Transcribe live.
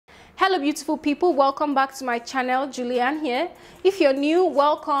Hello beautiful people, welcome back to my channel. Julianne here. If you're new,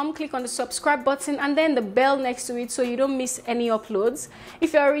 welcome. Click on the subscribe button and then the bell next to it so you don't miss any uploads.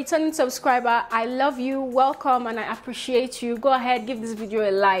 If you're a returning subscriber, I love you, welcome, and I appreciate you. Go ahead, give this video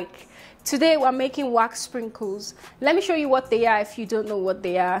a like. Today we're making wax sprinkles. Let me show you what they are if you don't know what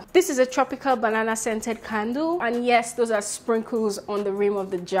they are. This is a tropical banana scented candle, and yes, those are sprinkles on the rim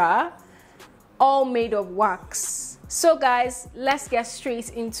of the jar, all made of wax. So guys, let's get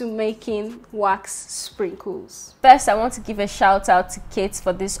straight into making wax sprinkles. First, I want to give a shout out to Kate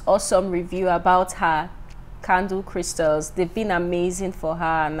for this awesome review about her candle crystals. They've been amazing for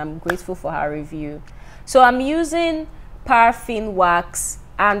her and I'm grateful for her review. So I'm using paraffin wax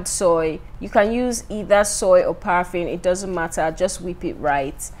and soy. You can use either soy or paraffin, it doesn't matter, just whip it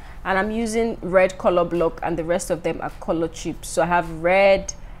right. And I'm using red color block and the rest of them are color chips. So I have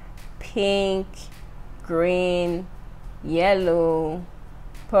red, pink, green, yellow,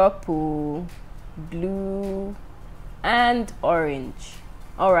 purple, blue, and orange.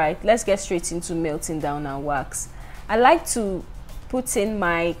 All right, let's get straight into melting down our wax. I like to put in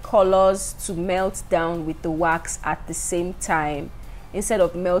my colors to melt down with the wax at the same time. Instead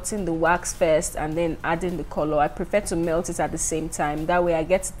of melting the wax first and then adding the color, I prefer to melt it at the same time. That way I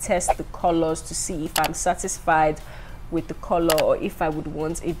get to test the colors to see if I'm satisfied with the color or if I would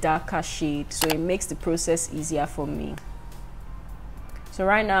want a darker shade. So it makes the process easier for me. So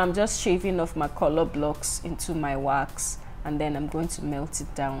right now I'm just shaving off my color blocks into my wax and then I'm going to melt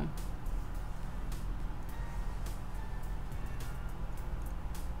it down.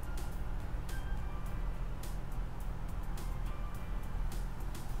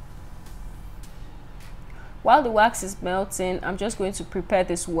 While the wax is melting, I'm just going to prepare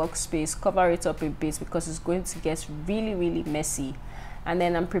this workspace, cover it up a bit because it's going to get really messy. And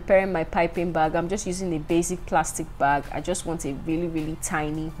then I'm preparing my piping bag. I'm just using a basic plastic bag. I just want a really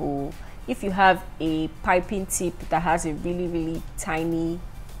tiny hole. If you have a piping tip that has a really tiny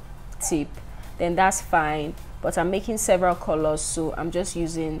tip, then that's fine. But I'm making several colors, so I'm just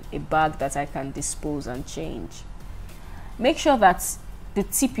using a bag that I can dispose and change. Make sure that the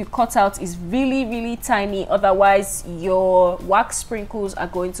tip you cut out is really tiny, otherwise your wax sprinkles are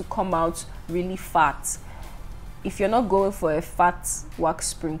going to come out really fat. If you're not going for a fat wax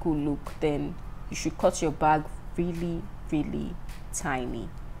sprinkle look, then you should cut your bag really tiny.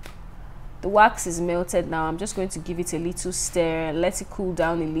 The wax is melted now. I'm just going to give it a little stir, let it cool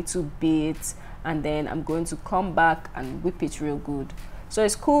down a little bit, and then I'm going to come back and whip it real good. So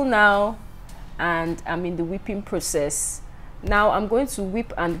it's cool now and I'm in the whipping process. Now I'm going to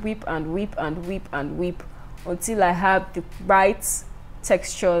whip and whip and whip and whip and whip until I have the right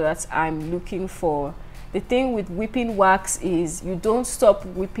texture that I'm looking for. The thing with whipping wax is you don't stop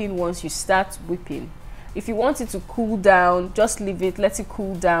whipping once you start whipping. If you want it to cool down, just leave it, let it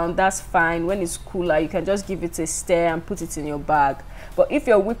cool down, that's fine. When it's cooler, you can just give it a stir and put it in your bag. But if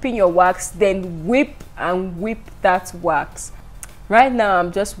you're whipping your wax, then whip and whip that wax. Right now,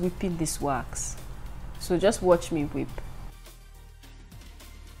 I'm just whipping this wax. So just watch me whip.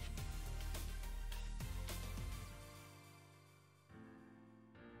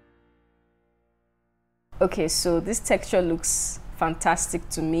 Okay, so this texture looks fantastic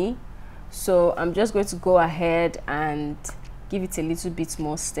to me. So I'm just going to go ahead and give it a little bit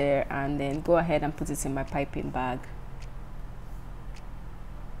more stir and then go ahead and put it in my piping bag.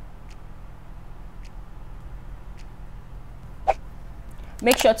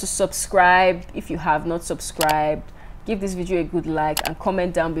 Make sure to subscribe if you have not subscribed. Give this video a good like and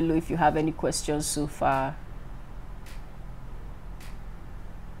comment down below if you have any questions so far.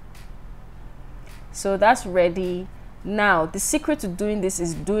 So that's ready. Now the secret to doing this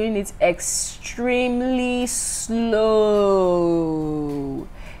is doing it extremely slow.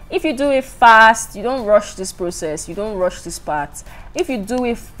 If you do it fast, you don't rush this process, you don't rush this part. If you do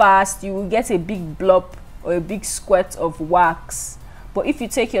it fast, you will get a big blob or a big squirt of wax. But if you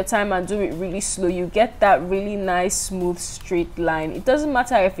take your time and do it really slow, you get that really nice smooth straight line. It doesn't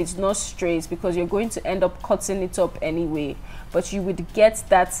matter if it's not straight because you're going to end up cutting it up anyway, but you would get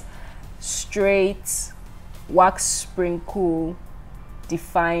that straight wax sprinkle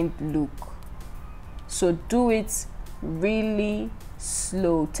defined look. So do it really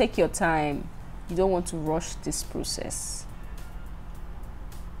slow, take your time, you don't want to rush this process.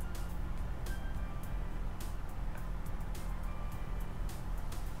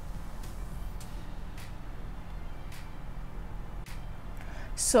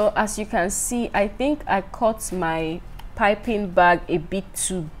 So as you can see, I think I cut my piping bag a bit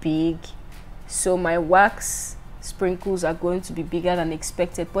too big, so my wax sprinkles are going to be bigger than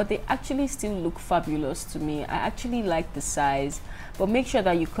expected, but they actually still look fabulous to me. I actually like the size, but make sure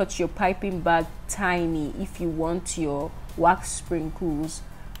that you cut your piping bag tiny if you want your wax sprinkles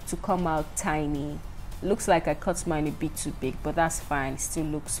to come out tiny. Looks like I cut mine a bit too big, but that's fine. It still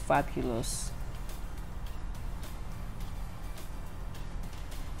looks fabulous.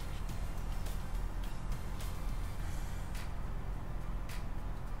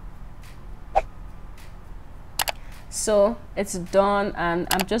 So it's done, and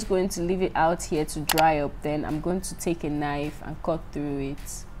I'm just going to leave it out here to dry up. Then I'm going to take a knife and cut through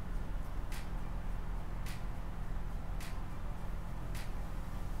it.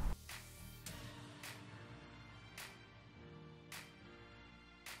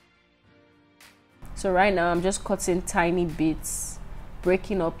 So right now I'm just cutting tiny bits,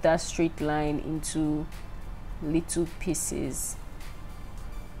 breaking up that straight line into little pieces.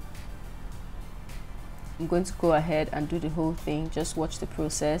 I'm going to go ahead and do the whole thing. Just watch the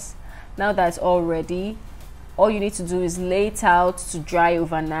process. Now that's all ready, all you need to do is lay it out to dry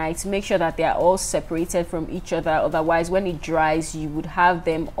overnight. Make sure that they are all separated from each other, otherwise when it dries you would have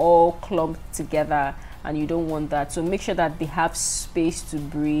them all clumped together, and you don't want that. So make sure that they have space to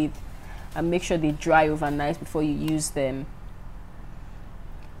breathe, and make sure they dry overnight before you use them.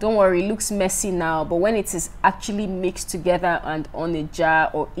 Don't worry, it looks messy now, but when it is actually mixed together and on a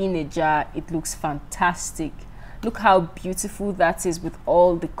jar or in a jar, it looks fantastic. Look how beautiful that is with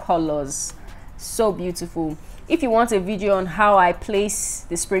all the colors. So beautiful. If you want a video on how I place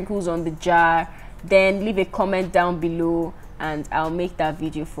the sprinkles on the jar, then leave a comment down below and I'll make that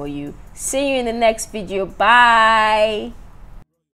video for you. See you in the next video. Bye.